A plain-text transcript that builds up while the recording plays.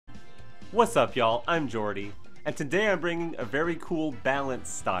What's up, y'all? I'm Jordy, and today I'm bringing a very cool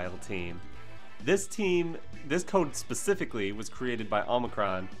balanced style team. This code specifically was created by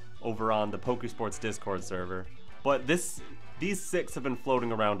Omicron over on the Pokesports Discord server, but these 6 have been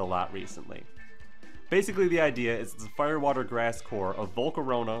floating around a lot recently. Basically, the idea is it's a Firewater Grass core of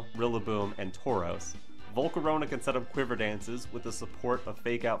Volcarona, Rillaboom, and Tauros. Volcarona can set up Quiver Dances with the support of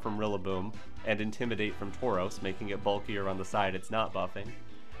Fake Out from Rillaboom and Intimidate from Tauros, making it bulkier on the side it's not buffing.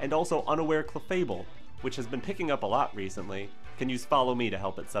 And also Unaware Clefable, which has been picking up a lot recently, can use Follow Me to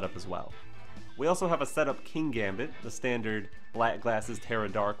help it set up as well. We also have a setup Kingambit, the standard Black Glasses Tera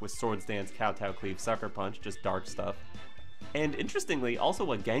Dark with Swords Dance, Kowtow Cleave, Sucker Punch, just dark stuff. And interestingly,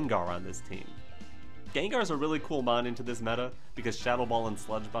 also a Gengar on this team. Gengar's a really cool mon into this meta because Shadow Ball and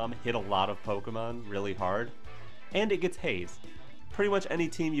Sludge Bomb hit a lot of Pokemon really hard, and it gets Haze. Pretty much any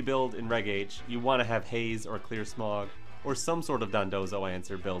team you build in Reg H, you want to have Haze or Clear Smog, or some sort of Dondozo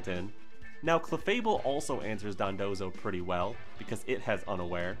answer built in. Now Clefable also answers Dondozo pretty well, because it has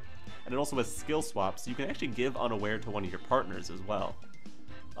Unaware, and it also has skill swaps, so you can actually give Unaware to one of your partners as well.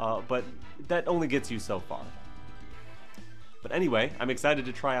 But that only gets you so far. But anyway, I'm excited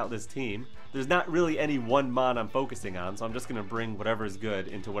to try out this team. There's not really any one mon I'm focusing on, so I'm just going to bring whatever's good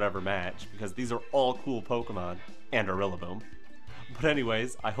into whatever match, because these are all cool Pokemon, and a Rillaboom. But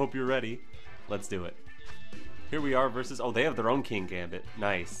anyways, I hope you're ready. Let's do it. Here we are versus, oh, they have their own Kingambit.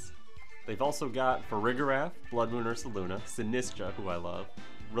 Nice. They've also got Farigiraf, Blood Moon Ursaluna, Sinistra, who I love,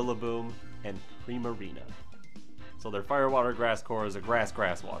 Rillaboom, and Primarina. So their Firewater Grass core is a Grass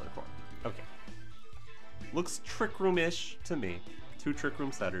Water core. Okay. Looks Trick Room-ish to me. 2 Trick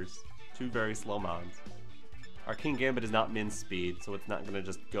Room setters, 2 very slow mons. Our Kingambit is not min speed, so it's not going to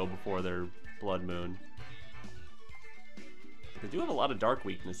just go before their Blood Moon. But they do have a lot of dark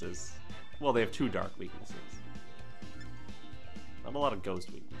weaknesses. Well, they have 2 dark weaknesses. Not a lot of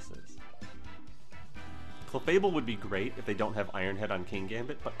ghost weaknesses. Clefable would be great if they don't have Iron Head on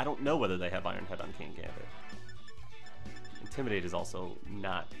Kingambit, but I don't know whether they have Iron Head on Kingambit. Intimidate is also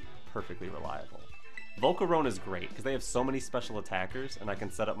not perfectly reliable. Volcarona is great, because they have so many special attackers, and I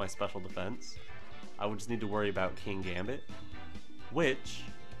can set up my special defense. I would just need to worry about Kingambit, which...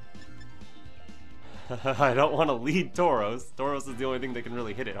 I don't want to lead Tauros. Tauros is the only thing that can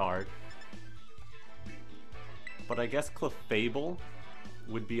really hit it hard. But I guess Clefable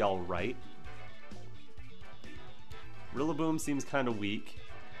would be alright. Rillaboom seems kind of weak.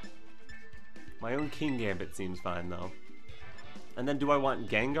 My own Kingambit seems fine though. And then do I want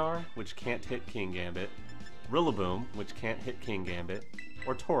Gengar, which can't hit Kingambit, Rillaboom, which can't hit Kingambit,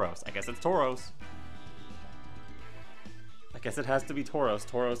 or Tauros? I guess it's Tauros. I guess it has to be Tauros.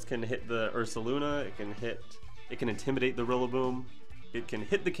 Tauros can hit the Ursaluna, it can intimidate the Rillaboom. It can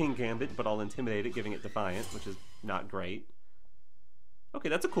hit the Kingambit, but I'll intimidate it, giving it Defiant, which is not great. Okay,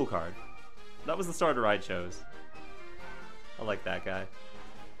 that's a cool card. That was the starter I chose. I like that guy.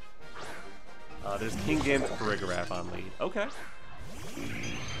 There's Kingambit Farigiraf on lead. Okay.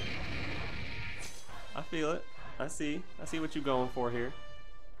 I feel it. I see what you're going for here.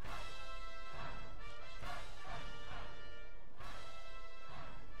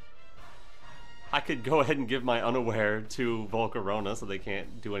 I could go ahead and give my Unaware to Volcarona so they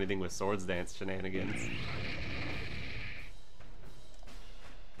can't do anything with Swords Dance shenanigans.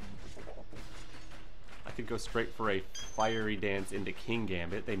 I could go straight for a Fiery Dance into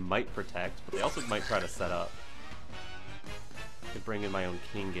Kingambit. They might protect, but they also might try to set up. I could bring in my own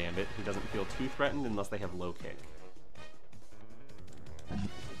Kingambit, who doesn't feel too threatened unless they have low kick.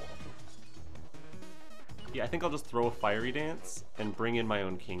 Yeah, I think I'll just throw a Fiery Dance and bring in my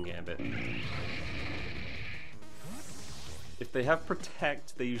own Kingambit. If they have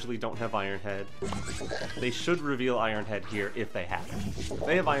Protect, they usually don't have Iron Head. They should reveal Iron Head here if they have it. If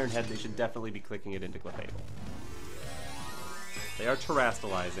they have Iron Head, they should definitely be clicking it into Clefable. They are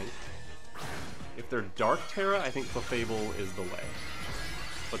Terastallizing. If they're Dark Tera, I think Clefable is the way.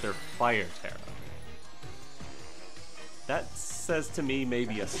 But they're Fire Tera. That says to me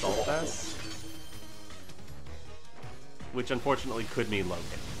maybe Assault Vest, which unfortunately could mean low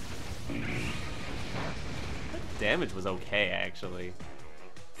kick. That damage was okay, actually.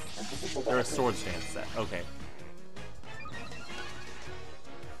 They're a Swords Dance set. Okay.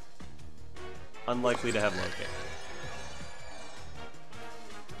 Unlikely to have low kick.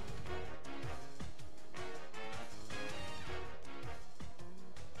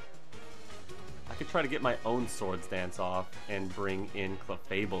 I could try to get my own Swords Dance off and bring in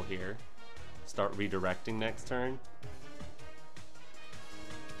Clefable here. Start redirecting next turn.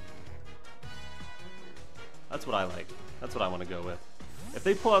 That's what I like. That's what I want to go with. If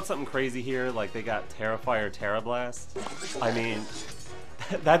they pull out something crazy here, like they got Terrafire, Terra Blast, I mean,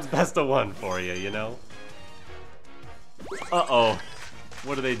 That's best of one for you, you know? Uh-oh.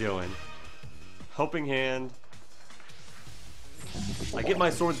 What are they doing? Helping Hand. I get my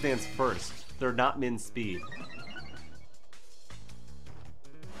Swords Dance first. They're not min speed.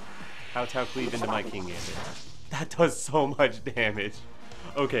 Kowtow Cleave into my Kingambit. That does so much damage.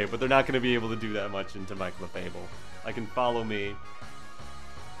 Okay, but they're not going to be able to do that much into my Clefable. I can follow me.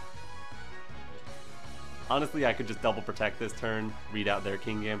 Honestly, I could just double protect this turn, read out their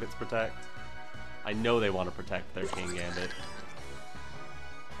Kingambit's protect. I know they want to protect their Kingambit.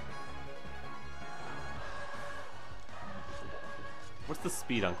 What's the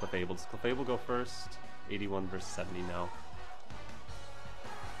speed on Clefable? Does Clefable go first? 81 versus 70, no.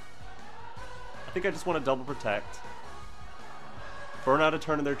 I think I just want to double protect. Burn out a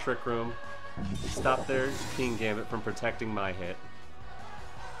turn in their Trick Room. Stop their Kingambit from protecting my hit.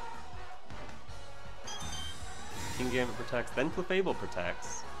 Kingambit protects, then Clefable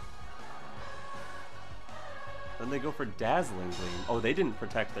protects. Then they go for Dazzling Gleam. Oh, they didn't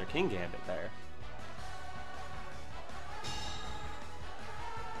protect their Kingambit there.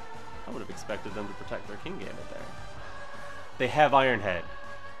 I would have expected them to protect their Kingambit there. They have Iron Head.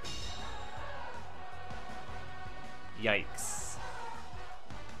 Yikes.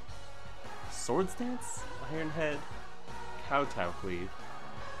 Swords Dance? Iron Head? Kowtow Cleave.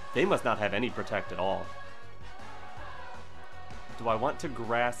 They must not have any protect at all. Do I want to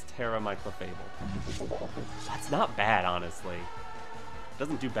Grass Tera my Clefable? That's not bad, honestly. It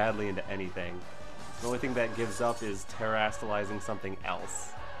doesn't do badly into anything. The only thing that gives up is Terastallizing something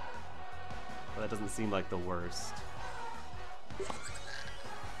else. But that doesn't seem like the worst.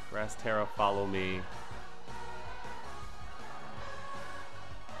 Grass Tera, follow me.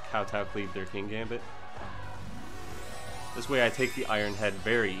 Kowtow Cleave their Kingambit. This way I take the Iron Head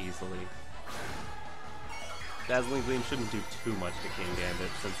very easily. Dazzling Gleam shouldn't do too much to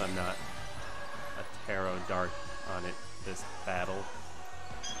Kingambit since I'm not a Tarot Dark on it this battle.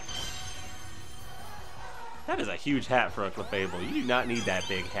 That is a huge hat for a Clefable. You do not need that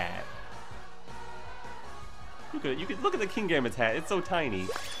big hat. You could look at the Kingambit's hat. It's so tiny,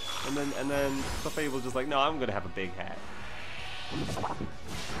 and then Clefable's just like, no, I'm gonna have a big hat.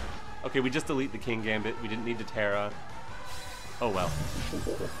 Okay, we just delete the Kingambit. We didn't need to Tera. Oh well.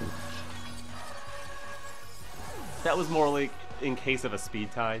 That was more like in case of a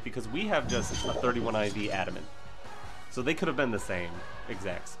speed tie, because we have just a 31 IV Adamant. So they could have been the same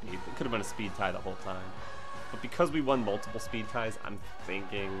exact speed. It could have been a speed tie the whole time. But because we won multiple speed ties, I'm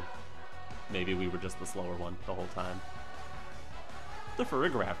thinking maybe we were just the slower one the whole time. The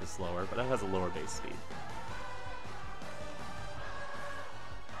Farigiraf is slower, but it has a lower base speed.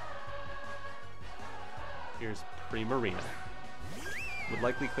 Here's Primarina. Would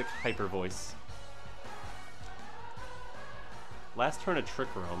likely click Hyper Voice. Last turn a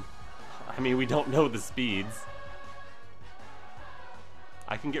Trick Room. I mean, we don't know the speeds.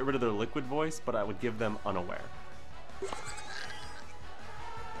 I can get rid of their Liquid Voice, but I would give them Unaware.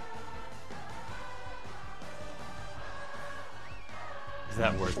 Is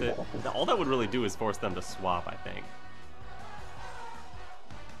that worth it? All that would really do is force them to swap, I think.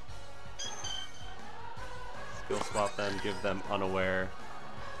 Skill swap them, give them Unaware.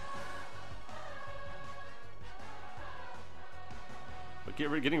 But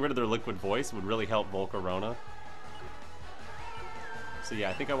getting rid of their Liquid Voice would really help Volcarona. So yeah,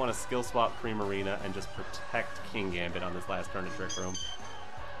 I think I want to skill swap Primarina and just protect Kingambit on this last turn of Trick Room.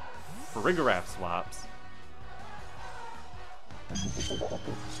 Farigiraf swaps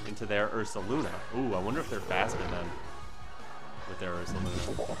into their Ursaluna. Ooh, I wonder if they're faster than with their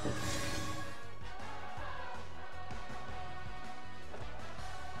Ursaluna.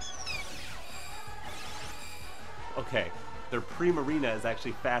 Okay, their Primarina is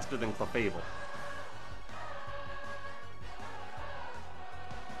actually faster than Clefable.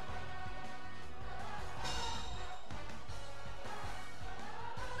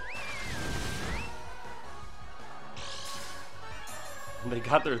 They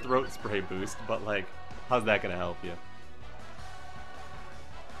got their Throat Spray boost, but like, how's that gonna help you?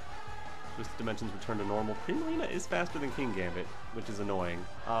 Twisted Dimensions return to normal. Primarina is faster than Kingambit, which is annoying.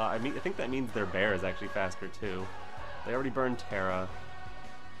 I think that means their Bear is actually faster too. They already burned Tera.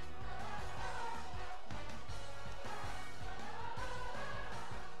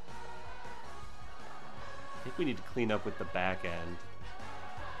 I think we need to clean up with the back end.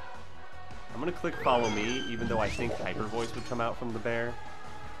 I'm gonna click Follow Me, even though I think Hyper Voice would come out from the Bear.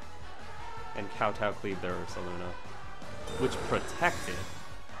 And Kowtow Cleave their Ursaluna, which protected.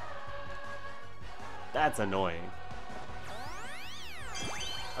 That's annoying.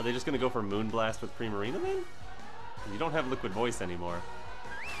 Are they just gonna go for Moonblast with Primarina then? You don't have Liquid Voice anymore.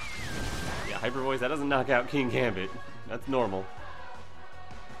 Hyper Voice, that doesn't knock out Kingambit. That's normal.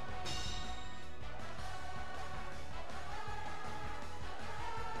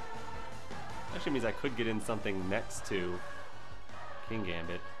 Actually means I could get in something next to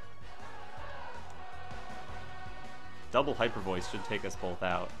Kingambit. Double Hyper Voice should take us both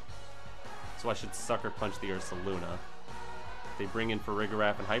out. So I should Sucker Punch the Ursaluna. If they bring in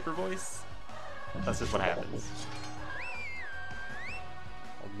Farigiraf and Hyper Voice, that's just what happens.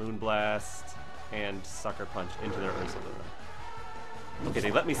 I'll Moonblast and Sucker Punch into their Ursaluna. Okay,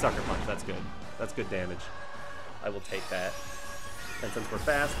 they let me Sucker Punch. That's good. That's good damage. I will take that. And since we're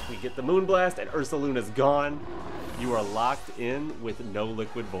fast, we get the Moonblast and Ursaluna's gone. You are locked in with no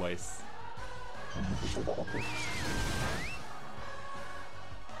Liquid Voice.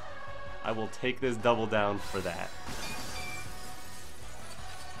 I will take this double down for that.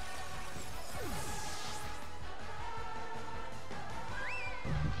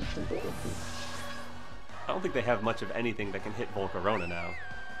 I don't think they have much of anything that can hit Volcarona now.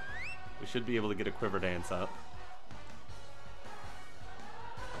 We should be able to get a Quiver Dance up.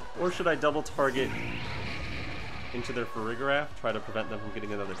 Or should I double target into their Farigiraf, try to prevent them from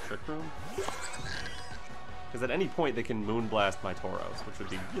getting another Trick Room? Because at any point they can Moonblast my Tauros, which would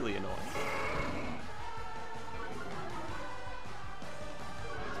be really annoying.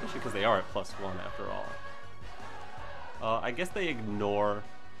 Especially because they are at +1 after all. I guess they ignore...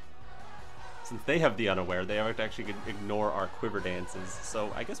 Since they have the Unaware, they have to actually ignore our Quiver Dances.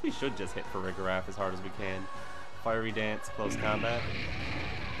 So I guess we should just hit Farigiraf as hard as we can. Fiery Dance, close combat.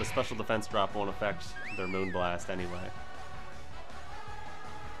 The special defense drop won't affect their Moonblast anyway.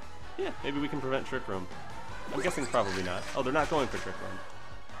 Yeah, maybe we can prevent Trick Room. I'm guessing probably not. Oh, they're not going for Trick Room.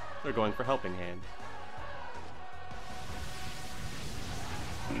 They're going for Helping Hand.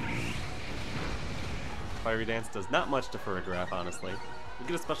 Fiery Dance does not much to Farigiraf, honestly. We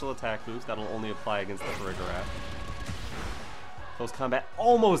get a special attack boost that'll only apply against the Farigiraf. Close combat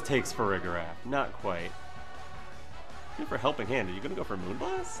almost takes Farigiraf. Not quite. Go for Helping Hand. Are you gonna go for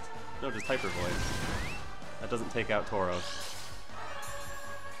Moonblast? No, just Hyper Voice. That doesn't take out Tauros.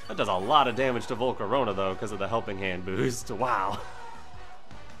 That does a lot of damage to Volcarona though, because of the Helping Hand boost. Wow.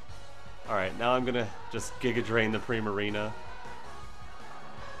 Alright, now I'm gonna just Giga Drain the Primarina.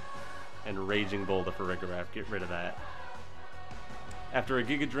 And Raging Bull the Farigiraf. Get rid of that. After a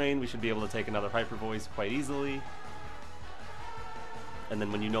Giga Drain, we should be able to take another Hyper Voice quite easily. And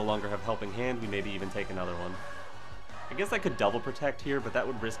then when you no longer have Helping Hand, we maybe even take another one. I guess I could double protect here, but that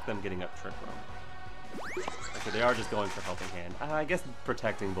would risk them getting up Trick Room. Okay, they are just going for Helping Hand. I guess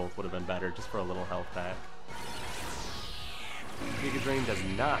protecting both would have been better, just for a little health back. Giga Drain does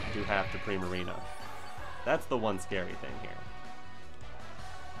not do half to Primarina. That's the one scary thing here.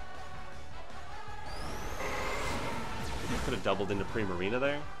 Maybe I could have doubled into Primarina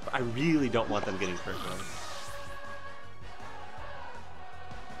there, but I really don't want them getting Trick Room.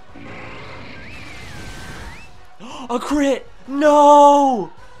 A crit!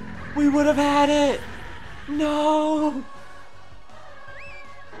 No! We would have had it! No!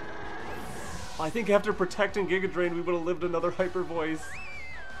 I think after protecting Giga Drain, we would have lived another Hyper Voice.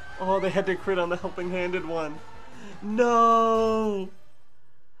 Oh, they had to crit on the Helping-Handed one. No!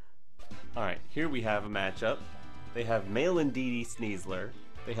 Alright, here we have a matchup. They have Malandidi Sneasler.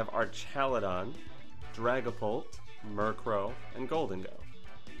 They have Archaludon, Dragapult, Murkrow, and Golden Go.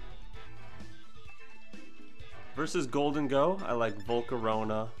 Versus Golden Go, I like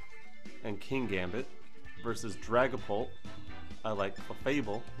Volcarona and Kingambit. Versus Dragapult, I like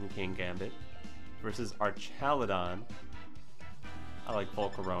Clefable and Kingambit. Versus Archaludon, I like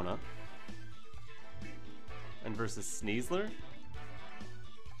Volcarona. And versus Sneasler,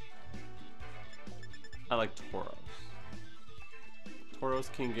 I like Tauros. Tauros,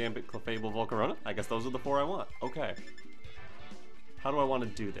 Kingambit, Clefable, Volcarona. I guess those are the four I want. Okay. How do I want to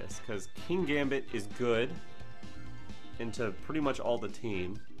do this? Because Kingambit is good into pretty much all the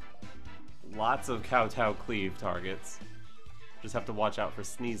team. Lots of Kowtow Cleave targets. Just have to watch out for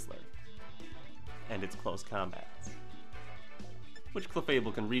Sneasler and its close combats. Which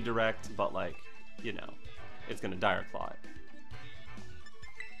Clefable can redirect, but like, you know, it's gonna Dire Claw it.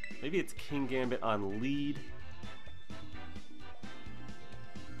 Maybe it's Kingambit on lead.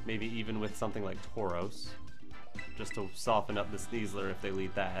 Maybe even with something like Tauros, just to soften up the Sneasler if they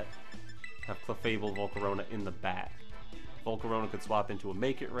lead that. Have Clefable, Volcarona in the back. Volcarona could swap into a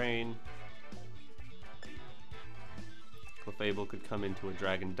Make It Rain. Clefable could come into a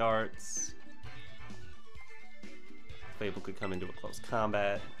Dragon Darts. Clefable could come into a close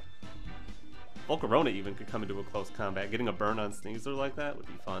combat. Volcarona even could come into a close combat. Getting a burn on Sneasler like that would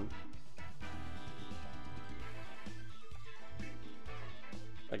be fun.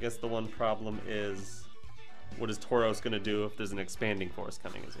 I guess the one problem is, what is Tauros gonna do if there's an expanding force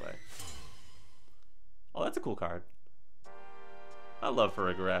coming his way? Oh, that's a cool card. I love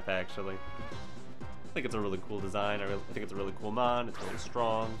Farigiraf, actually. I think it's a really cool design. I think it's a really cool mon. It's really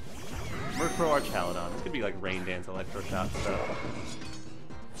strong. Murkrow Archaludon. This could be like Rain Dance, Electroshock stuff.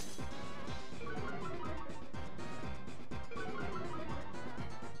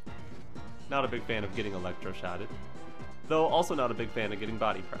 Not a big fan of getting Electroshotted. Though also not a big fan of getting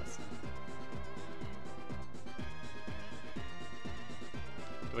Body Pressed.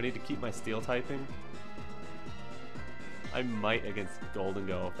 Do I need to keep my Steel typing? I might against Golden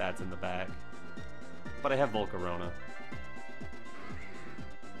Go if that's in the back. But I have Volcarona.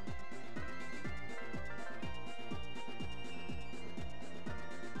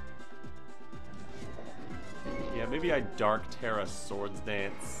 Yeah, maybe I Dark Tera Swords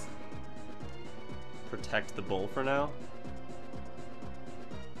Dance. Protect the bull for now.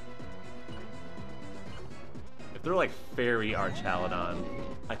 If they're like Fairy Archaludon,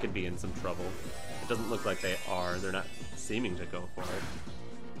 I could be in some trouble. It doesn't look like they are. They're not seeming to go for it.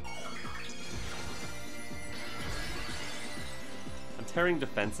 I'm tearing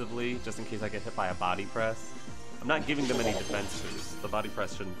defensively just in case I get hit by a Body Press. I'm not giving them any defense boost. The Body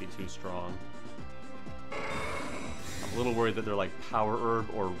Press shouldn't be too strong. I'm a little worried that they're like Power Herb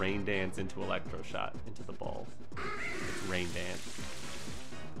or Rain Dance into Electroshot into the ball. It's Rain Dance.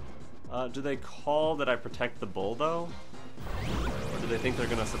 Do they call that I protect the bull though? Or do they think they're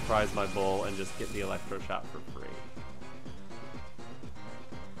gonna surprise my bull and just get the Electroshot for free?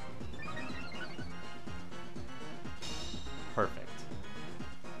 Perfect.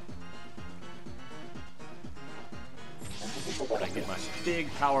 I get my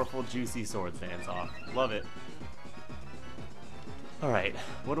big, powerful, juicy Swords Dance off. Love it. Alright,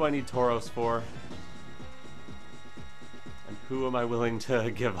 what do I need Tauros for? And who am I willing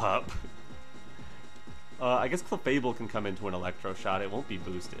to give up? I guess Clefable can come into an Electroshot. It won't be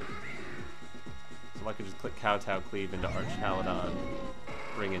boosted. So I could just click Kowtow Cleave into Archaludon,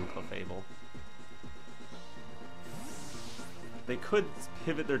 bring in Clefable. They could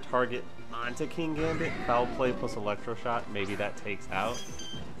pivot their target onto Kingambit, Foul Play plus Electroshot, maybe that takes out.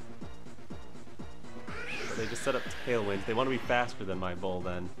 But they just set up Tailwinds. They want to be faster than my bull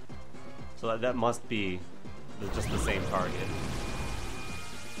then. So that must be just the same target.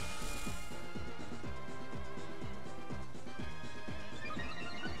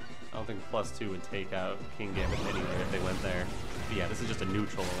 I don't think +2 would take out Kingambit anywhere if they went there. But yeah, this is just a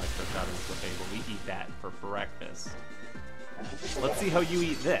neutral Electroshot into Clefable. We eat that for breakfast. Let's see how you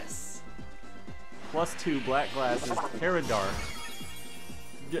eat this. +2, Black Glasses, Tera Dark.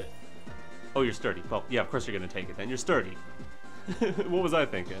 Oh, you're sturdy. Well, yeah, of course you're gonna take it then. You're sturdy. What was I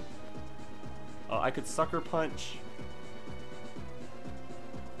thinking? I could Sucker Punch.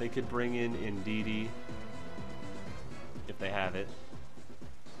 They could bring in Indeedee if they have it.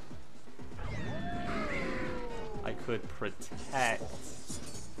 I could Protect,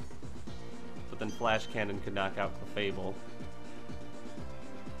 but then Flash Cannon could knock out Clefable.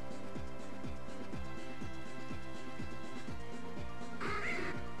 I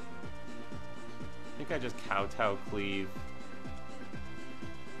think I just Kowtow Cleave.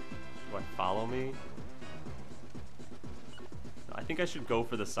 Do I follow me? No, I think I should go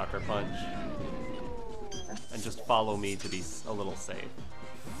for the Sucker Punch and just follow me to be a little safe.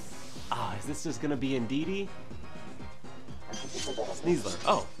 Ah, is this just gonna be Indeedee? Sneasler.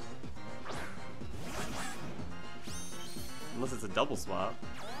 Oh! Unless it's a double swap.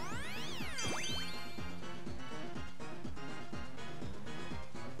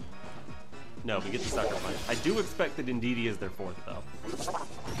 No, we get the Sucker Punch. I do expect that Indeedee is their fourth, though.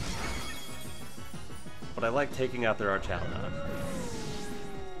 But I like taking out their Archaludon.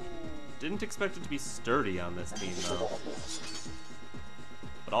 Didn't expect it to be sturdy on this team, though.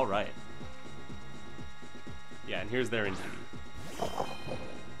 But alright. Yeah, and here's their Indeedee.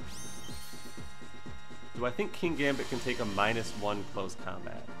 Do I think Kingambit can take a -1 close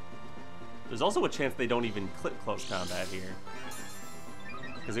combat? There's also a chance they don't even click close combat here,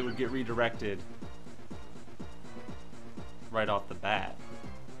 because it would get redirected right off the bat.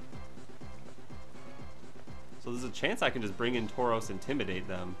 So there's a chance I can just bring in Tauros, Intimidate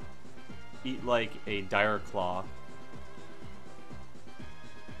them, eat like a Dire Claw.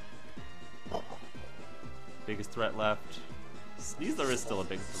 Biggest threat left. Sneasler is still a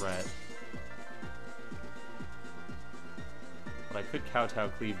big threat. But I could Kowtow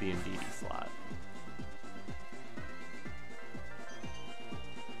Cleave the Indeedee slot.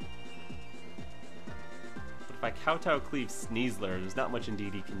 But if I Kowtow Cleave Sneasler, there's not much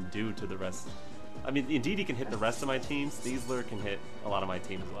Indeedee can do to the rest I mean, indeed he can hit the rest of my team. Sneasler can hit a lot of my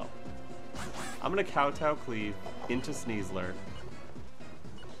team as well. I'm going to Kowtow Cleave into Sneasler.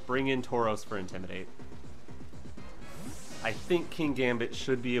 Bring in Tauros for Intimidate. I think Kingambit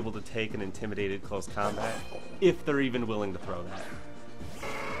should be able to take an intimidated close combat, if they're even willing to throw that.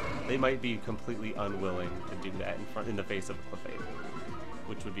 They might be completely unwilling to do that in the face of a Clefable,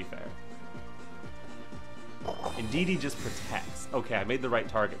 which would be fair. Indeed, he just protects. Okay, I made the right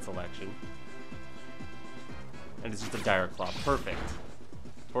target selection. And it's just a Dire Claw. Perfect.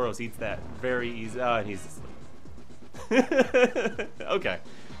 Tauros eats that very easy. Oh, and he's asleep. Okay.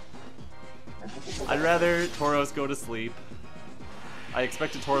 I'd rather Tauros go to sleep. I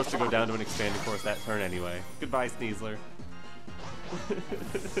expected Tauros to go down to an expanded course that turn anyway. Goodbye, Sneasler.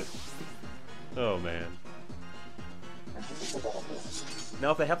 Oh, man.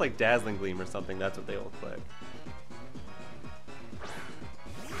 Now, if they have, like, Dazzling Gleam or something, that's what they will click.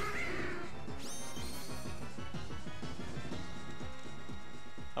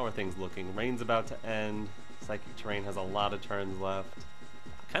 How are things looking? Rain's about to end. Psychic Terrain has a lot of turns left.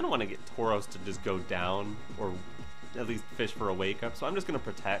 I kind of want to get Tauros to just go down, or at least fish for a wake-up, so I'm just going to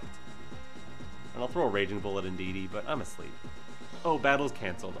protect. And I'll throw a Raging Bullet in DD, but I'm asleep. Oh, battle's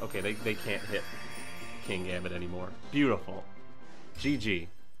canceled. Okay, they can't hit Kingambit anymore. Beautiful. GG.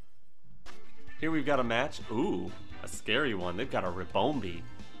 Here we've got a match. Ooh, a scary one. They've got a Rillaboom.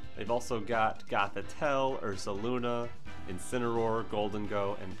 They've also got Gothitelle, Ursaluna, Incineroar, Golden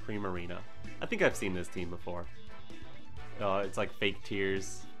Go, and Primarina. I think I've seen this team before. It's like fake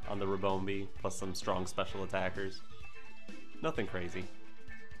tears on the Rillaboom, plus some strong special attackers. Nothing crazy.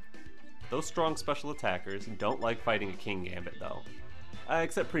 Those strong special attackers don't like fighting a Kingambit, though.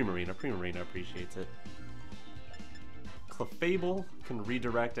 Except Primarina. Primarina appreciates it. Clefable can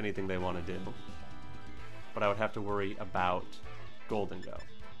redirect anything they want to do. But I would have to worry about Golden Go.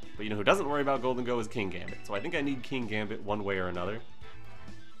 But you know who doesn't worry about Golden Go is Kingambit. So I think I need Kingambit one way or another.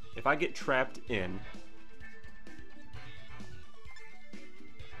 If I get trapped in,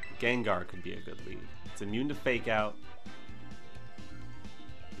 Gengar could be a good lead. It's immune to Fake Out.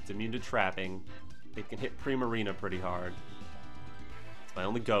 It's immune to trapping. It can hit Primarina pretty hard. It's my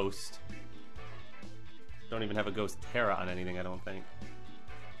only ghost. Don't even have a Ghost Tera on anything, I don't think.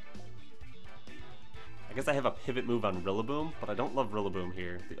 I guess I have a pivot move on Rillaboom, but I don't love Rillaboom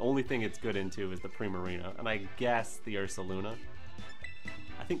here. The only thing it's good into is the Primarina, and I guess the Ursaluna.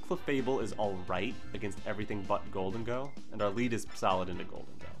 I think Clefable is alright against everything but Golden Go, and our lead is solid into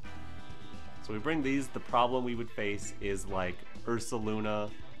Golden Go. So we bring these. The problem we would face is like Ursaluna,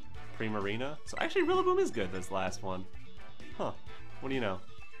 Primarina. So actually Rillaboom is good this last one. Huh. What do you know?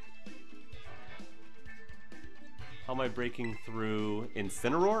 How am I breaking through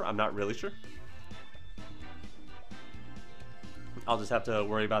Incineroar? I'm not really sure. I'll just have to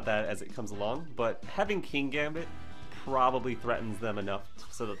worry about that as it comes along. But having Kingambit probably threatens them enough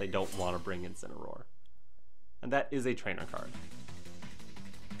so that they don't want to bring Incineroar. And that is a trainer card.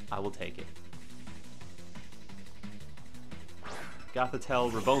 I will take it.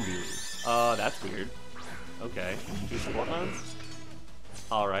 Gothitelle, Rillaboom. That's weird. Okay. 2 support mons?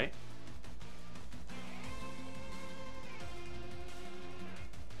 Alright.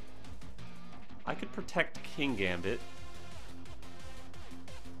 I could protect Kingambit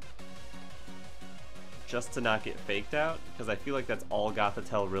just to not get faked out, because I feel like that's all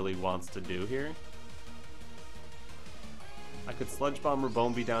Gothitelle really wants to do here. I could Sludge Bomb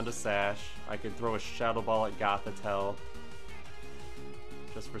Rillaboom down to Sash. I could throw a Shadow Ball at Gothitelle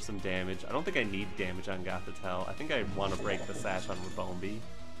just for some damage. I don't think I need damage on Gothitelle. I think I want to break the Sash on Rillaboom.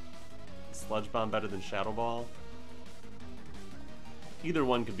 Sludge Bomb better than Shadow Ball. Either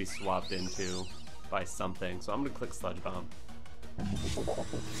one could be swapped into by something, so I'm going to click Sludge Bomb.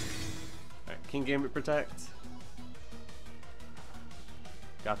 Alright, Kingambit protect.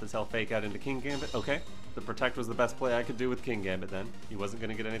 Gothitelle fake out into Kingambit. Okay, the protect was the best play I could do with Kingambit then. He wasn't going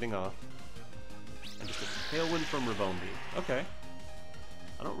to get anything off. And just a Tailwind from Rillaboom. Okay.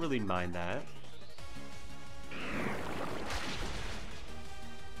 I don't really mind that.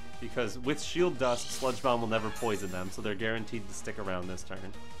 Because with Shield Dust, Sludge Bomb will never poison them, so they're guaranteed to stick around this turn.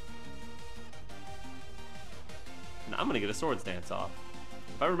 And I'm going to get a Swords Dance off.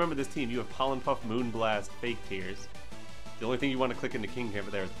 If I remember this team, you have Pollen Puff, Moonblast, Fake Tears. The only thing you want to click into Kingambit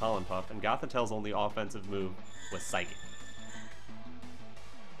there is Pollen Puff, and Gothitelle's only offensive move was Psychic.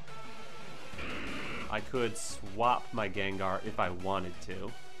 I could swap my Gengar if I wanted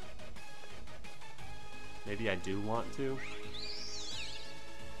to. Maybe I do want to.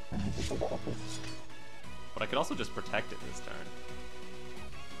 But I could also just protect it this turn.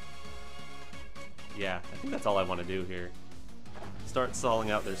 Yeah, I think that's all I want to do here. Start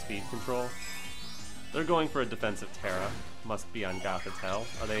stalling out their speed control. They're going for a defensive Tera. Must be on Gothitelle.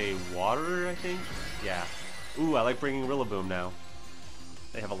 Are they water, I think? Yeah. Ooh, I like bringing Rillaboom now.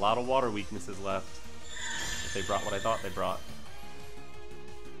 They have a lot of water weaknesses left. If they brought what I thought they brought.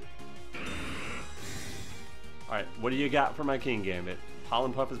 Alright, what do you got for my Kingambit?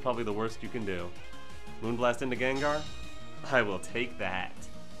 Pollen Puff is probably the worst you can do. Moonblast into Gengar? I will take that.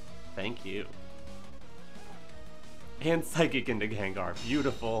 Thank you. And Psychic into Gengar.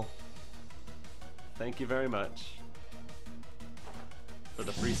 Beautiful. Thank you very much. For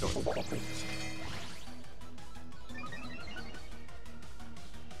the free sword.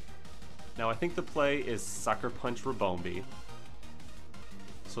 Now I think the play is Sucker Punch Rabombi,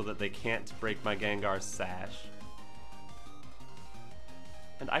 so that they can't break my Gengar's Sash.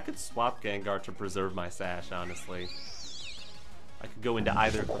 And I could swap Gengar to preserve my Sash, honestly. I could go into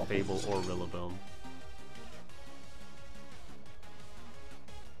either Clefable or Rillaboom.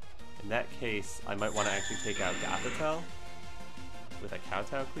 In that case, I might want to actually take out Gothitelle with a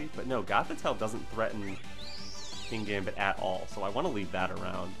Kowtow Cleave, but no, Gothitelle doesn't threaten Kingambit at all, so I want to leave that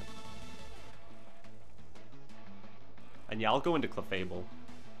around. And yeah, I'll go into Clefable.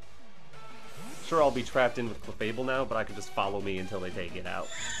 Sure, I'll be trapped in with Clefable now, but I can just follow me until they take it out.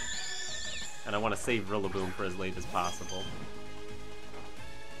 And I want to save Rillaboom for as late as possible.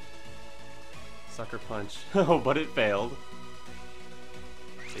 Sucker Punch. Oh, but it failed.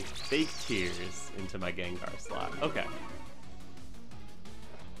 They fake tears into my Gengar slot. Okay.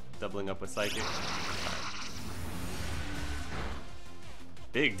 Doubling up with Psychic. Right.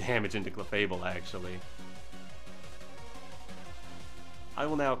 Big damage into Clefable, actually. I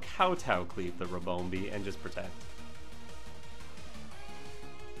will now Kowtow Cleave the Rabombi and just protect.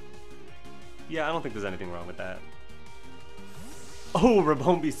 Yeah, I don't think there's anything wrong with that. Oh,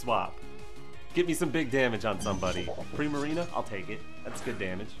 Rabombi swap. Get me some big damage on somebody. Primarina? I'll take it. That's good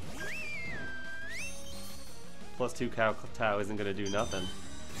damage. +2 Kowtow isn't going to do nothing.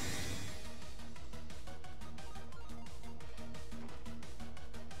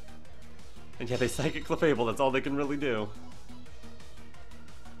 And yeah, they Psychic Clefable. That's all they can really do.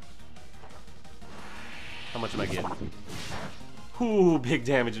 How much am I getting? Ooh, big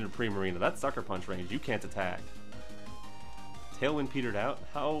damage into Primarina. That's Sucker Punch range. You can't attack. Tailwind petered out.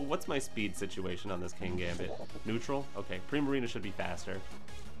 What's my speed situation on this Kingambit? Neutral? Okay, Primarina should be faster.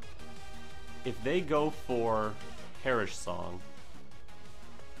 If they go for Perish Song,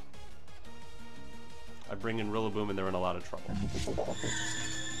 I bring in Rillaboom and they're in a lot of trouble.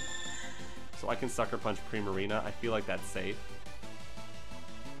 So I can Sucker Punch Primarina. I feel like that's safe.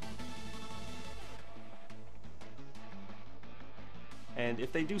 And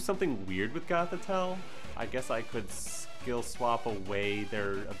if they do something weird with Gothitelle, I guess I could skill swap away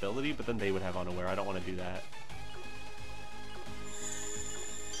their ability, but then they would have Unaware. I don't want to do that.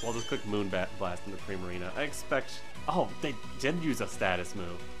 So I'll just click Moonblast into Primarina. I expect... Oh, they did use a status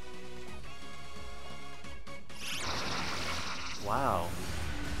move. Wow.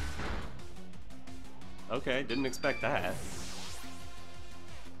 Okay, didn't expect that.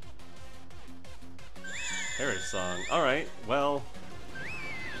 Perish Song. Alright, well...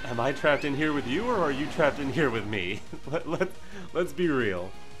 Am I trapped in here with you, or are you trapped in here with me? Let's be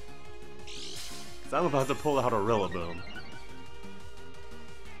real. Because I'm about to pull out a Rillaboom.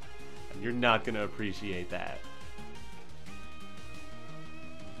 And you're not going to appreciate that.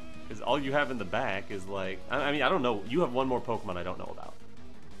 Because all you have in the back is like... I mean, I don't know. You have one more Pokemon I don't know about.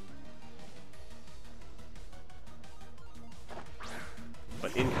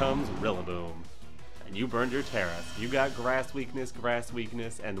 But in comes Rillaboom. And you burned your Tera. You got Grass Weakness,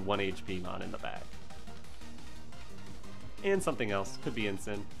 and 1 HP Mon in the back. And something else. Could be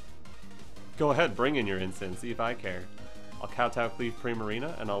Instant. Go ahead, bring in your Instant. See if I care. I'll Kowtow Cleave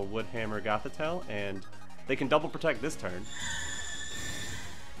Primarina, and I'll Wood Hammer Gothitelle, and they can double protect this turn.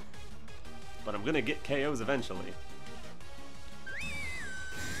 But I'm gonna get KOs eventually.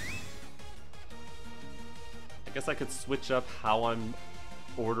 I guess I could switch up how I'm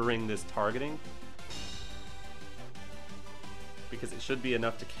ordering this targeting, because it should be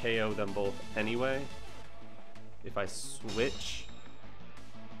enough to KO them both anyway. If I switch,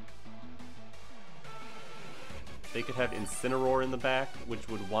 they could have Incineroar in the back, which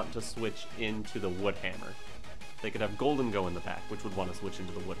would want to switch into the Wood Hammer. They could have Golden Go in the back, which would want to switch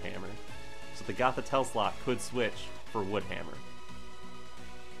into the Wood Hammer. So the Gothitelle slot could switch for Wood Hammer.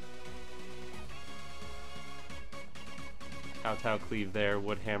 Kowtow Cleave there,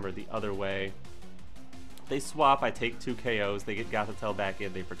 Wood Hammer the other way. They swap, I take 2 KOs, they get Gothitelle back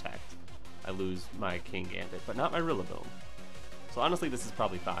in, they protect. I lose my Kingambit, but not my Rillaboom. So honestly, this is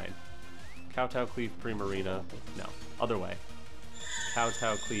probably fine. Kowtow Cleave Primarina, no, other way.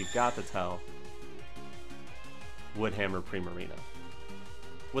 Kowtow Cleave Gothitelle, Woodhammer Primarina.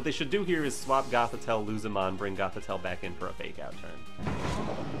 What they should do here is swap Gothitelle, lose him on, bring Gothitelle back in for a fake out turn.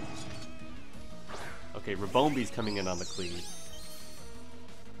 Okay, Rabombi's coming in on the cleave.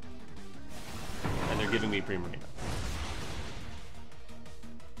 And they're giving me Primarina.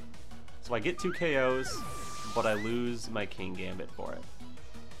 So I get 2 KOs, but I lose my Kingambit for it.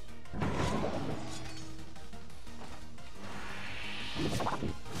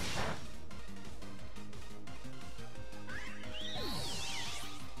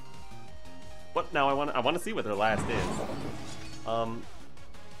 What now? I want to see what their last is.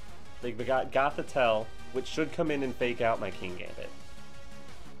 They got Gothitelle, which should come in and fake out my Kingambit.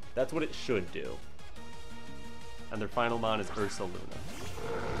 That's what it should do. And their final mon is Ursaluna.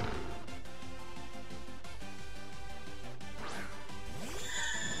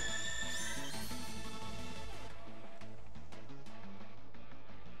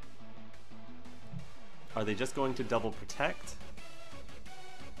 Are they just going to double protect?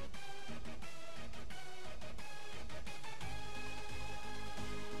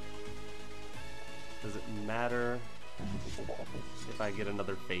 Does it matter if I get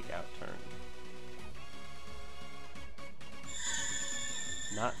another fake out turn?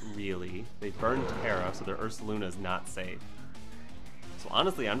 Not really. They burned Tera, so their Ursaluna is not safe. So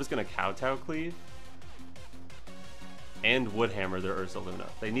honestly, I'm just gonna Kowtow Cleave and Woodhammer their Ursaluna.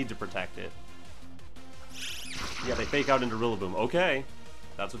 They need to protect it. Yeah, they fake out into Rillaboom. Okay,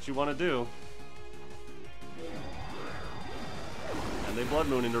 that's what you want to do. And they Blood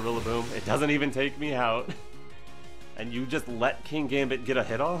Moon into Rillaboom. It doesn't even take me out. And you just let Kingambit get a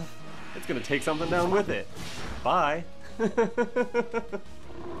hit off? It's gonna take something down with it. Bye.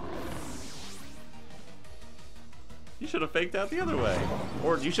 You should have faked out the other way.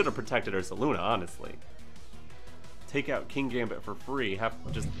 Or you should have protected Ursaluna, honestly. Take out Kingambit for free,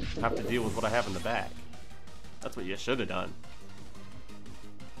 just have to deal with what I have in the back. That's what you should have done.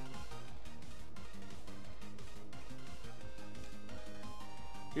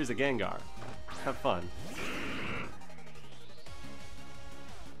 Here's a Gengar. Have fun.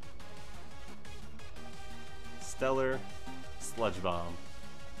 Stellar Sludge Bomb.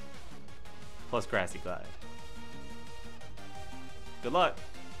 Plus Grassy Glide. Good luck.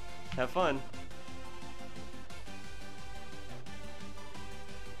 Have fun.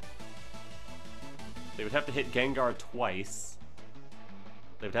 They would have to hit Gengar twice.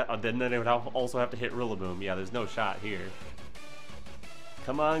 Then they would also have to hit Rillaboom. Yeah, there's no shot here.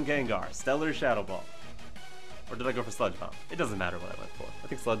 Come on, Gengar. Stellar Shadow Ball. Or did I go for Sludge Bomb? It doesn't matter what I went for. I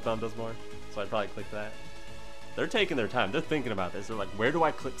think Sludge Bomb does more, so I'd probably click that. They're taking their time. They're thinking about this. They're like, where do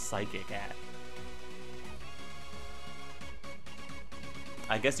I click Psychic at?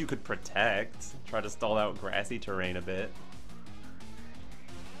 I guess you could protect. Try to stall out Grassy Terrain a bit.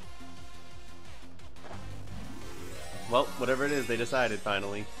 Well, whatever it is, they decided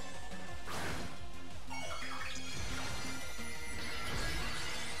finally.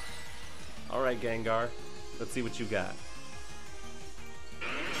 Alright, Gengar. Let's see what you got.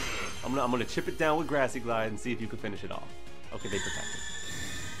 I'm gonna chip it down with Grassy Glide and see if you can finish it off. Okay, they protected.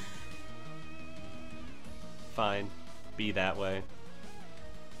 Fine. Be that way.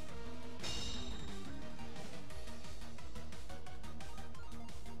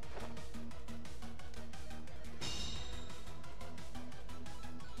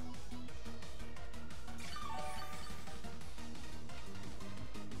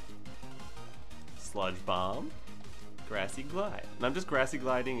 Sludge Bomb, Grassy Glide. And I'm just Grassy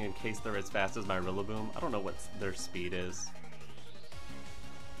Gliding in case they're as fast as my Rillaboom. I don't know what their speed is.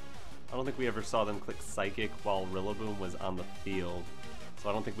 I don't think we ever saw them click Psychic while Rillaboom was on the field. So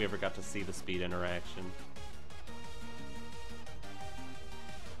I don't think we ever got to see the speed interaction.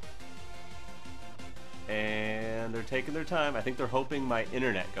 And they're taking their time. I think they're hoping my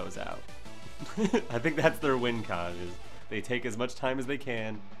internet goes out. I think that's their win con, is they take as much time as they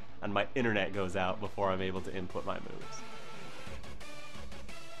can and my internet goes out before I'm able to input my moves.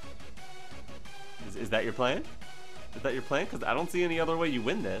 Is that your plan? Is that your plan? Because I don't see any other way you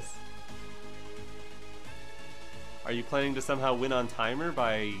win this. Are you planning to somehow win on timer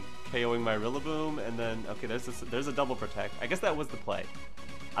by KOing my Rillaboom and then... Okay, there's a double protect. I guess that was the play.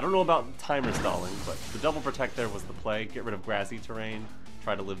 I don't know about timer stalling, but the double protect there was the play. Get rid of Grassy Terrain.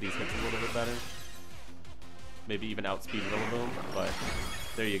 Try to live these hits a little bit better. Maybe even outspeed Rillaboom, but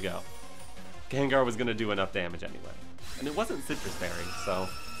there you go. Gengar was going to do enough damage anyway. And it wasn't Citrus Berry, so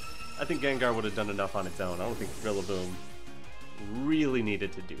I think Gengar would have done enough on its own. I don't think Rillaboom really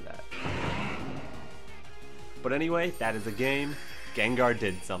needed to do that. But anyway, that is a game. Gengar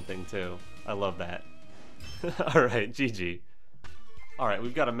did something too. I love that. Alright, GG. Alright,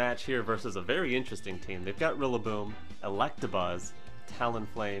 we've got a match here versus a very interesting team. They've got Rillaboom, Electabuzz,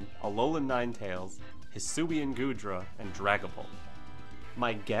 Talonflame, Alolan Ninetales, Hisuian Goodra, and Dragapult.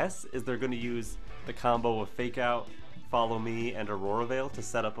 My guess is they're going to use the combo of Fake Out, Follow Me, and Aurora Veil to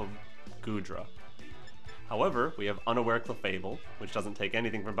set up a Goodra. However, we have Unaware Clefable, which doesn't take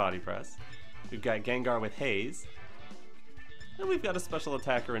anything from Body Press. We've got Gengar with Haze, and we've got a special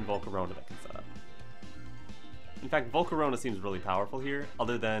attacker in Volcarona that can set up. In fact, Volcarona seems really powerful here,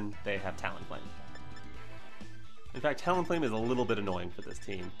 other than they have Talonflame. In fact, Talonflame is a little bit annoying for this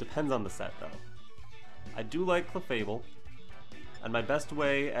team. Depends on the set, though. I do like Clefable, and my best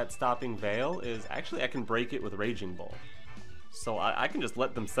way at stopping Veil is actually I can break it with Raging Bull. So I can just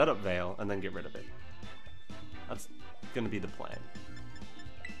let them set up Veil and then get rid of it. That's going to be the plan.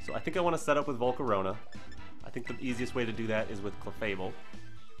 So I think I want to set up with Volcarona. I think the easiest way to do that is with Clefable.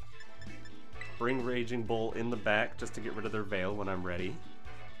 Bring Raging Bull in the back just to get rid of their Veil when I'm ready.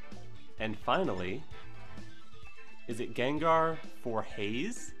 And finally, is it Gengar for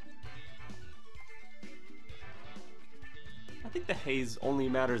Haze? I think the Haze only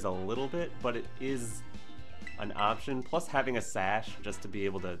matters a little bit, but it is an option. Plus having a Sash just to be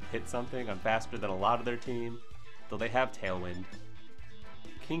able to hit something. I'm faster than a lot of their team, though they have Tailwind.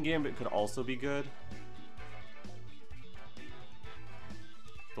 Kingambit could also be good.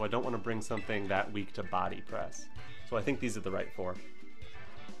 Though I don't want to bring something that weak to Body Press. So I think these are the right four.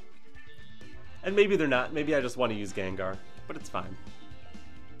 And maybe they're not. Maybe I just want to use Gengar, but it's fine.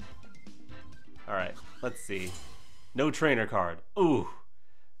 Alright, let's see. No trainer card. Ooh,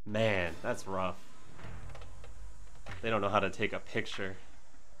 man, that's rough. They don't know how to take a picture.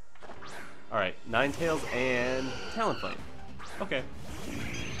 Alright, Ninetales and Talonflame. Okay,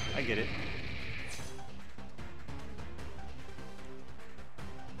 I get it.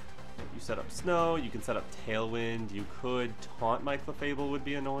 You set up Snow, you can set up Tailwind, you could taunt my Clefable, would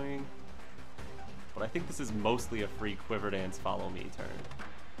be annoying. But I think this is mostly a free Quiver Dance Follow Me turn.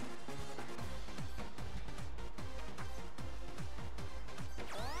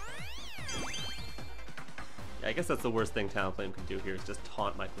 Yeah, I guess that's the worst thing Talonflame can do here is just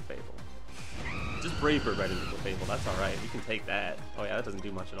taunt my Clefable. Just Brave Bird right into Clefable, that's alright, you can take that. Oh yeah, that doesn't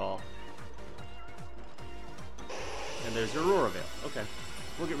do much at all. And there's your Aurora Veil, okay.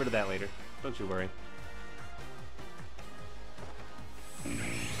 We'll get rid of that later, don't you worry.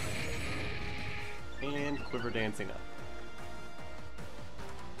 And Quiver Dancing up.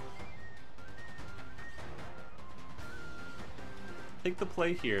 I think the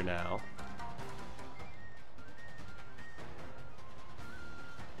play here now.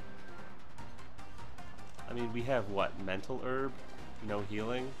 I mean, we have what? Mental Herb? No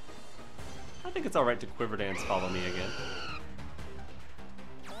healing? I think it's alright to Quiver Dance Follow Me again.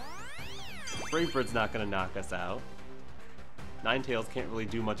 Brave Bird's not going to knock us out. Ninetales can't really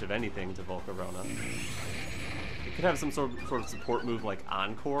do much of anything to Volcarona. It could have some sort of support move like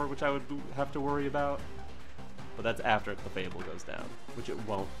Encore, which I would have to worry about. But that's after Clefable goes down, which it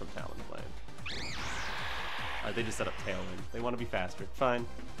won't from Talonflame. Alright, they just set up Tailwind. They want to be faster. Fine.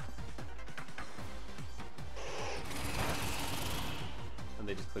 And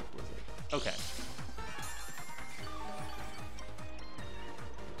they just click Blizzard. Okay.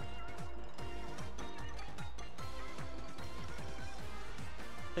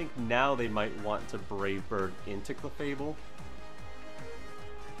 I think now they might want to Brave Bird into Clefable.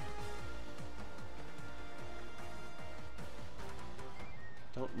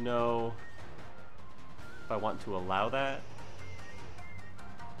 Don't know if I want to allow that.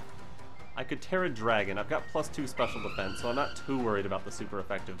 I could Tera Dragon. I've got +2 special defense, so I'm not too worried about the super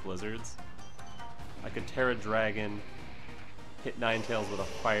effective Blizzards. I could Tera Dragon, hit Ninetales with a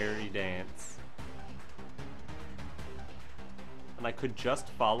Fiery Dance. And I could just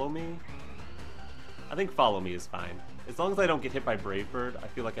Follow Me. I think Follow Me is fine. As long as I don't get hit by Brave Bird, I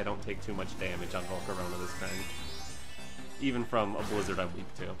feel like I don't take too much damage on Volcarona this turn. Even from a Blizzard I'm weak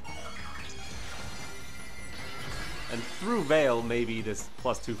to. And through Veil, maybe this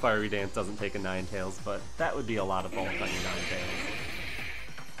 +2 Fiery Dance doesn't take a Ninetales, but that would be a lot of bulk on your Ninetales.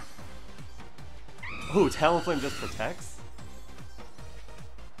 Ooh, Talonflame just protects?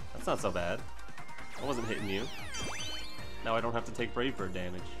 That's not so bad. I wasn't hitting you. Now I don't have to take Brave Bird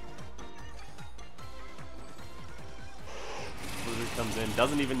damage. Blizzard comes in,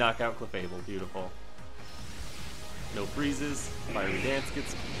 doesn't even knock out Clefable. Beautiful. No freezes. Fiery Dance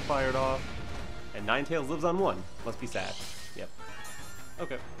gets fired off. And Ninetales lives on 1. Must be Sash. Yep.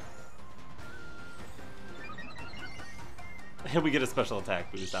 Okay. And we get a special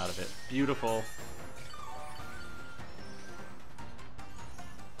attack boost out of it. Beautiful.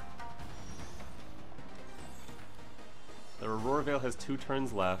 The Aurora Veil has 2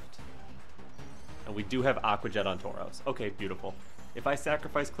 turns left. And we do have Aqua Jet on Tauros. Okay, beautiful. If I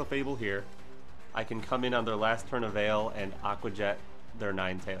sacrifice Clefable here, I can come in on their last turn of Veil and Aqua Jet their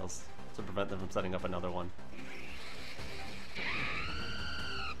Ninetales to prevent them from setting up another one.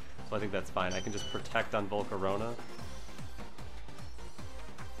 So I think that's fine. I can just protect on Volcarona.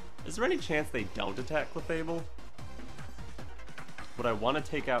 Is there any chance they don't attack Clefable? Would I want to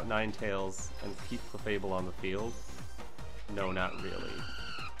take out Ninetales and keep Clefable on the field? No, not really.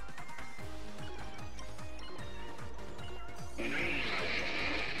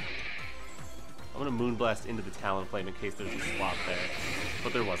 I'm gonna Moonblast into the Talonflame in case there's a swap there,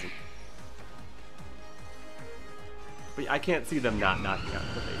 but there wasn't. But I can't see them not knocking out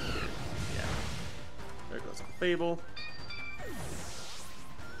Clefable here. Yeah. There goes Clefable.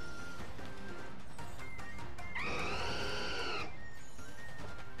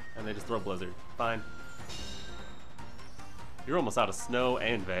 And they just throw Blizzard. Fine. You're almost out of Snow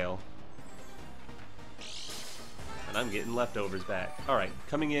and Veil. And I'm getting Leftovers back. Alright,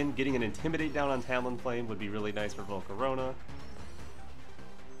 coming in, getting an Intimidate down on Talonflame would be really nice for Volcarona.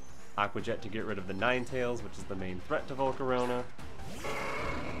 Aqua Jet to get rid of the Ninetales, which is the main threat to Volcarona.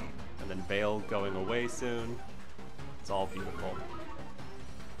 And then Veil going away soon. It's all beautiful.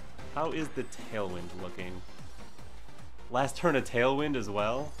 How is the Tailwind looking? Last turn of Tailwind as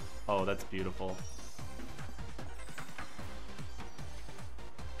well? Oh, that's beautiful.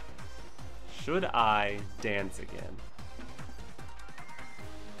 Should I dance again?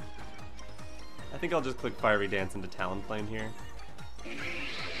 I think I'll just click Fiery Dance into Talonflame here.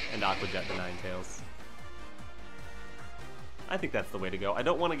 And Aqua Jet the Ninetales. I think that's the way to go. I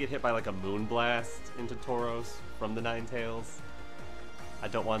don't want to get hit by like a Moonblast into Tauros from the Ninetales. I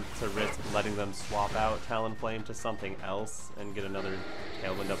don't want to risk letting them swap out Talonflame to something else and get another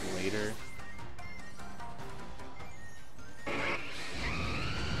Tailwind up later.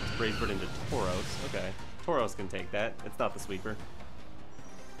 Braceford into Tauros. Okay. Tauros can take that. It's not the sweeper.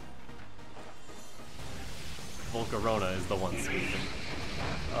 Volcarona is the one sweeping.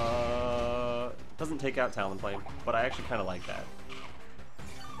 Doesn't take out Talonflame, but I actually kind of like that.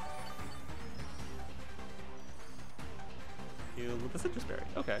 Heal with the Citrus Berry.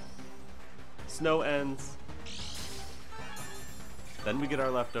 Okay. Snow ends. Then we get our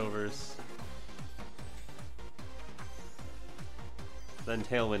Leftovers. Then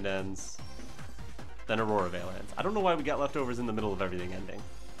Tailwind ends. Then Aurora Veil ends. I don't know why we got Leftovers in the middle of everything ending.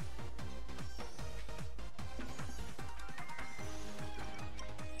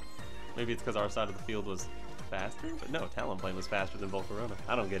 Maybe it's because our side of the field was faster? But no, Talonflame was faster than Volcarona.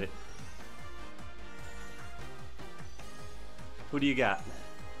 I don't get it. Who do you got?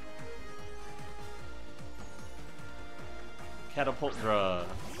 Catapult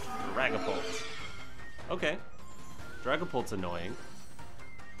Dragapult. Okay. Dragapult's annoying.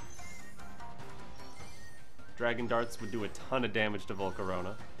 Dragon Darts would do a ton of damage to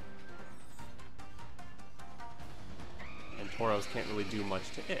Volcarona. And Tauros can't really do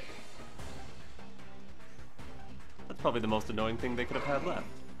much to it. That's probably the most annoying thing they could have had left.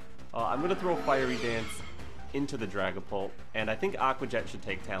 I'm going to throw Fiery Dance into the Dragapult, and I think Aqua Jet should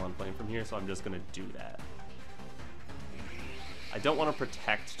take Talonflame from here, so I'm just going to do that. I don't want to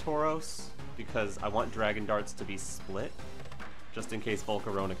protect Tauros, because I want Dragon Darts to be split, just in case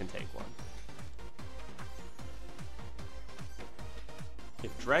Volcarona can take one.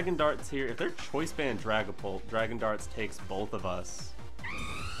 If Dragon Darts here, if they're Choice Band Dragapult, Dragon Darts takes both of us,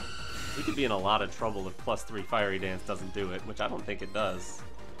 we could be in a lot of trouble if +3 Fiery Dance doesn't do it, which I don't think it does.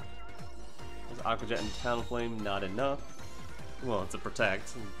 There's Aqua Jet and Talonflame, not enough. Well, it's a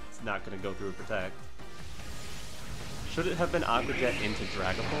Protect, and it's not going to go through a Protect. Should it have been Aqua Jet into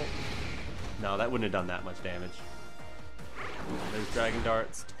Dragapult? No, that wouldn't have done that much damage. There's Dragon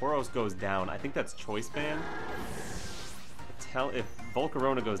Darts. Tauros goes down. I think that's Choice Band. If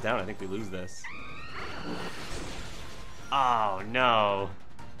Volcarona goes down, I think we lose this. Oh, no.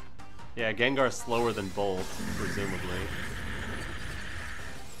 Yeah, Gengar's slower than Bolt, presumably.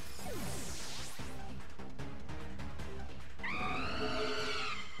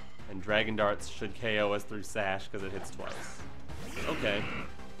 And Dragon Darts should KO us through Sash because it hits twice. Okay.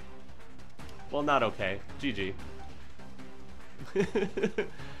 Well, not okay. GG.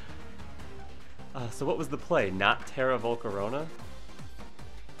 So what was the play? Not Tera Volcarona?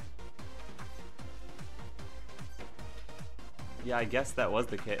 Yeah, I guess that was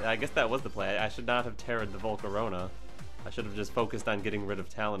the case. I guess that was the play. I should not have Terra'd the Volcarona. I should have just focused on getting rid of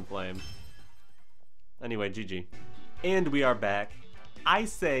Talonflame. Anyway, GG. And we are back. I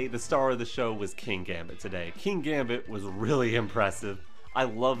say the star of the show was Kingambit today. Kingambit was really impressive. I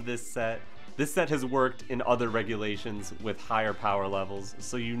love this set. This set has worked in other regulations with higher power levels,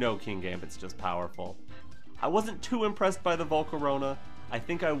 so you know Kingambit's just powerful. I wasn't too impressed by the Volcarona. I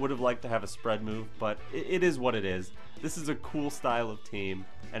think I would have liked to have a spread move, but it is what it is. This is a cool style of team,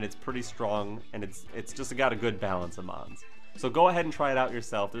 and it's pretty strong, and it's just got a good balance of mons. So go ahead and try it out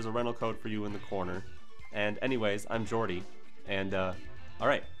yourself. There's a rental code for you in the corner. And anyways, I'm Jordy, and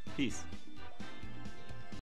alright, peace.